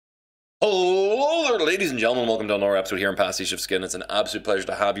Hello there, ladies and gentlemen. Welcome to another episode here on PasticheofSkin. It's an absolute pleasure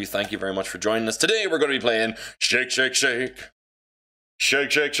to have you. Thank you very much for joining us. Today we're going to be playing Shake, Shake, Shake.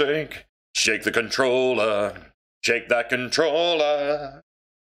 Shake, Shake, Shake. Shake the controller. Shake that controller.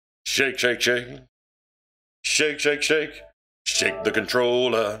 Shake, shake, shake. Shake, shake, shake. Shake the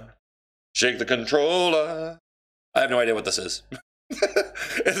controller. Shake the controller. I have no idea what this is.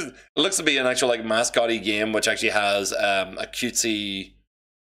 It looks to be an actual like mascot-y game, which actually has a cutesy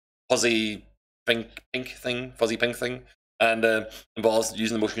fuzzy pink thing, and involves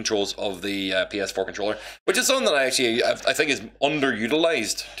using the motion controls of the PS4 controller, which is something that I think is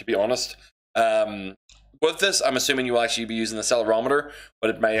underutilized, to be honest. With this, I'm assuming you will actually be using the accelerometer, but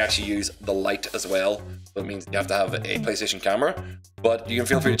it may actually use the light as well. So it means you have to have a PlayStation camera. But you can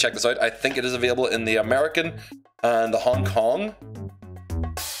feel free to check this out. I think it is available in the American and the Hong Kong.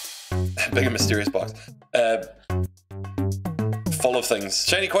 Big and mysterious box. Full of things.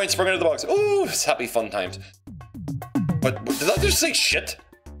 Shiny coins sprung into the box. Ooh, it's happy fun times. But did that just say shit?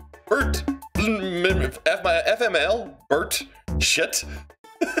 Bert. FML? Bert? Shit?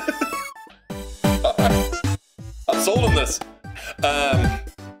 I'm sold on this.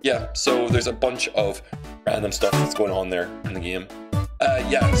 Yeah, so there's a bunch of random stuff that's going on there in the game.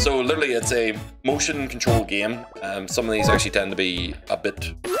 Yeah, so literally it's a motion control game. Some of these actually tend to be a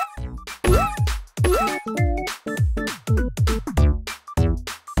bit...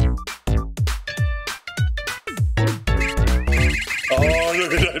 Oh,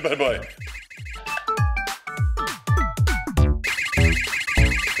 look at that bad boy.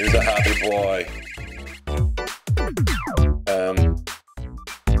 Here's a happy boy.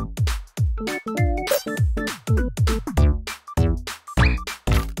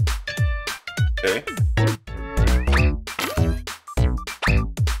 Okay.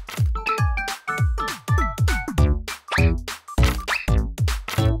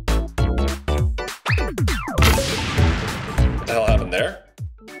 What the hell happened there?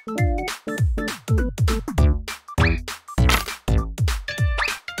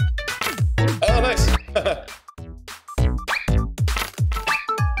 Oh, nice.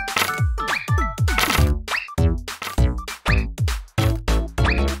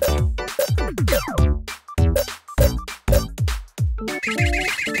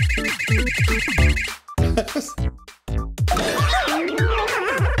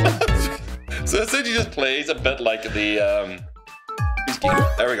 So it said he just plays a bit like the game.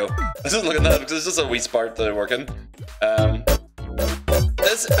 There we go. Let's just look at that because it's just a wee spark that I'm working.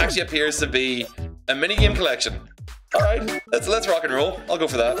 This actually appears to be a minigame collection. All right, let's rock and roll. I'll go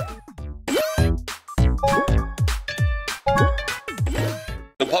for that.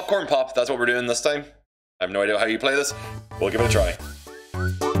 So popcorn pop. That's what we're doing this time. I have no idea how you play this. We'll give it a try.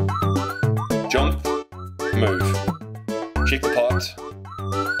 Jump, move, shake the pot.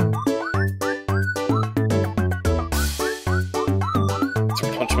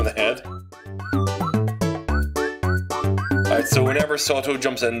 Punch him in the head. Alright, so whenever Soto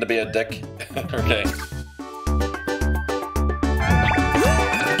jumps in to be a dick. Okay.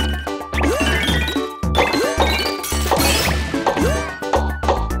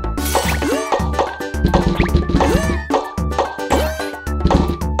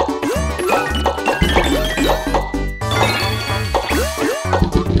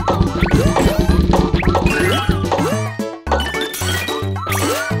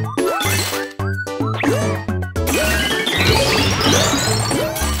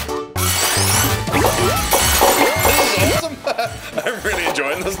 I'm really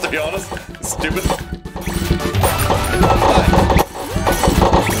enjoying this, to be honest. It's stupid.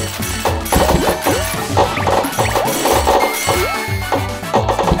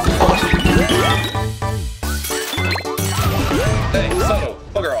 Hey, Soto,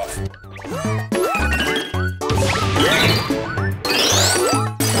 bugger off.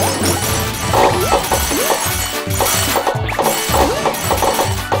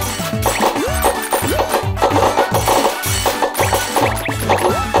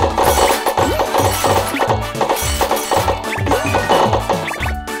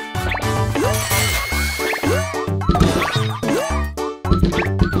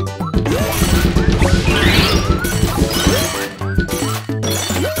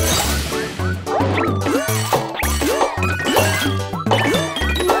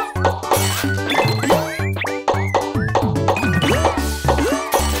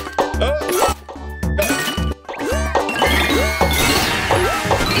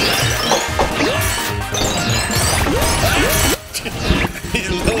 He's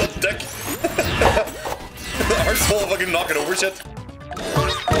a little dick. The arsehole fucking knocking over shit.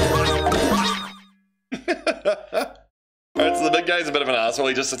 Alright, so the big guy's a bit of an ass while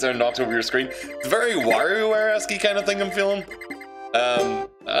he just sits there and knocks over your screen. It's very WarioWare-esque kind of thing I'm feeling.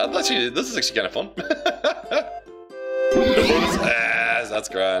 This is actually kind of fun. That's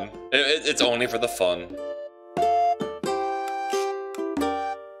grand. It's only for the fun.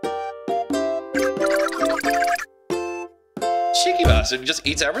 Cheeky bastard, he just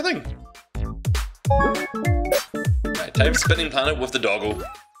eats everything. Right, time spinning planet with the doggo.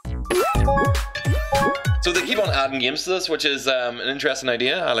 So they keep on adding games to this, which is an interesting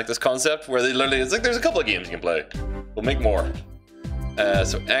idea. I like this concept where they literally, it's like there's a couple of games you can play. We'll make more.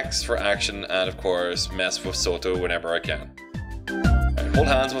 So X for action, and of course mess with Soto whenever I can. Right, hold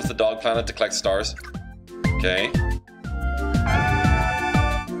hands with the dog planet to collect stars. Okay.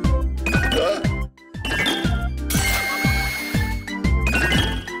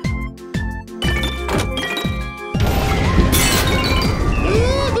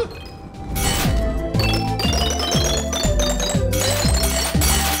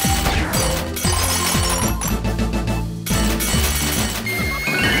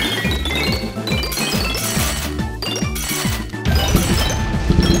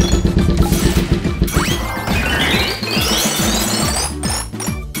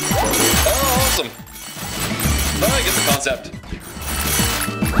 Concept.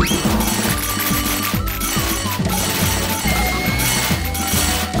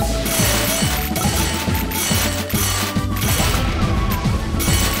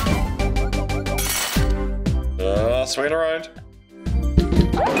 Swing around.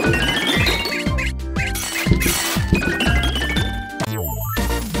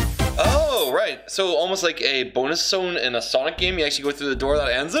 Oh, right. So almost like a bonus zone in a Sonic game, you actually go through the door that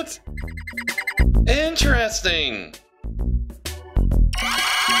ends it? Interesting.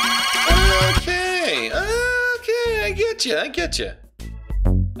 Okay, I get you.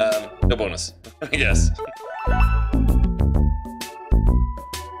 No bonus, I guess.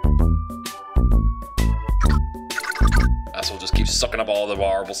 Asshole just keeps sucking up all the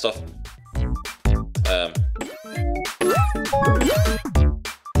horrible stuff.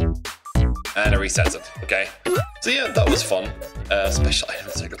 And it resets it, okay. So yeah, that was fun. Special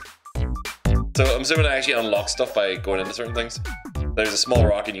items cycle. So I'm assuming I actually unlock stuff by going into certain things. There's a small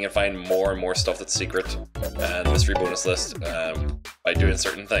rock and you can find more and more stuff that's secret and mystery bonus list by doing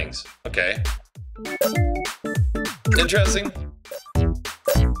certain things. Okay. Interesting.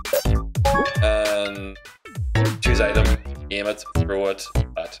 And choose item, aim it, throw it,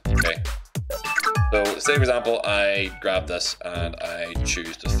 that. Okay. So say for example I grab this and I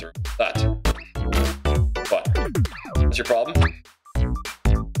choose to throw that. What? What's your problem?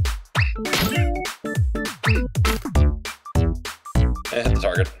 And hit the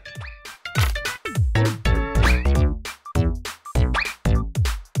target.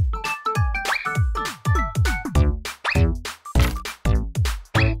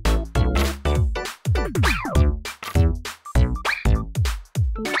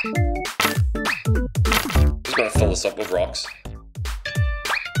 Just gonna fill this up with rocks.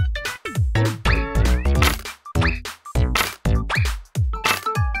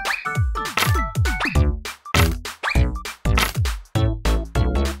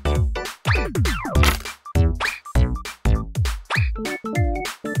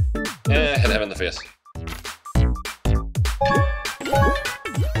 Face.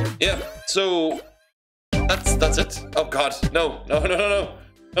 Yeah, so that's it. Oh god, no,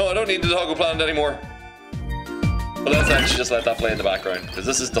 I don't need the doggo planet anymore. But let's actually just let that play in the background, because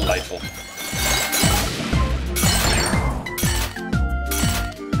this is delightful.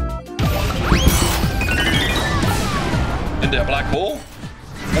 Into a black hole?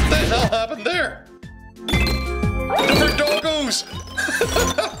 What the hell happened there? Different doggos!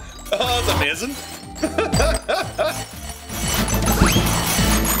 Oh, that's amazing.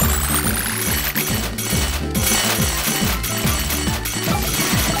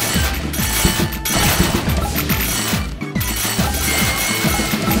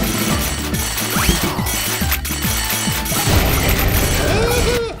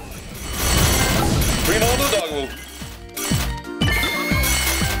 Bring on the doggo.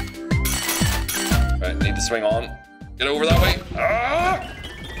 Right, need to swing on. Get over that way. Ah!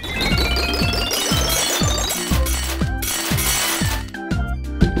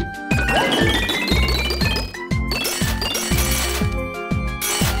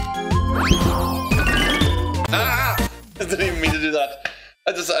 I didn't even mean to do that.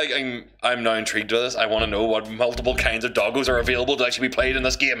 I'm now intrigued with this. I want to know what multiple kinds of doggos are available to actually be played in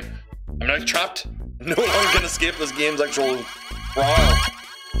this game. I'm now trapped. No one can escape this game's actual brawl.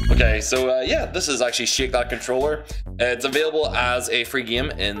 Okay, so yeah, this is actually Shake That Controller. It's available as a free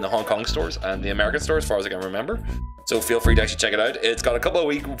game in the Hong Kong stores and the American stores, as far as I can remember. So feel free to actually check it out. It's got a couple of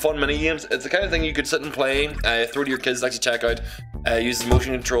week fun mini games. It's the kind of thing you could sit and play, throw to your kids to actually check out. Uses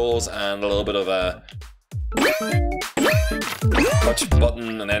motion controls and a little bit of touch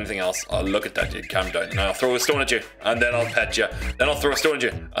button and anything else. Oh, look at that, dude. Calm down. Now I'll throw a stone at you, and then I'll pet you. Then I'll throw a stone at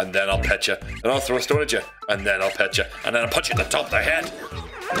you, and then I'll pet you. Then I'll throw a stone at you, and then I'll pet you. And then I'll punch you in the top of the head.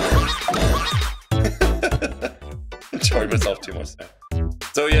 Enjoyed myself too much there.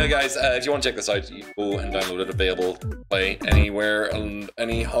 So yeah, guys, if you want to check this out, you go and download it. Available to play anywhere and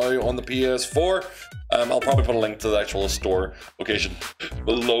anyhow on the PS4. I'll probably put a link to the actual store location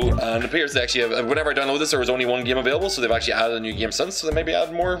below. And it appears they actually have, whenever I download this, there was only one game available, so they've actually added a new game since, so they maybe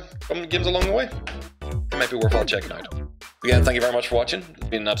add more games along the way. It might be worthwhile checking out. Again, thank you very much for watching. It's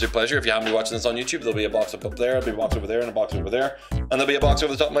been an absolute pleasure. If you haven't been watching this on YouTube, there'll be a box up there, there'll be a box over there, and a box over there, and there'll be a box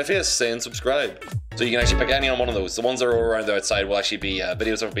over the top of my face saying subscribe. So you can actually pick any on one of those. The ones that are around the outside will actually be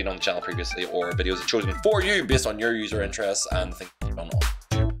videos that have been on the channel previously, or videos chosen for you based on your user interests and the things you've done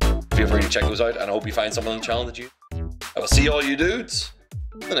on. Feel free to check those out, and I hope you find something on the channel that you. I will see all you dudes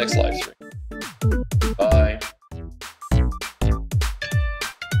in the next live stream. Bye.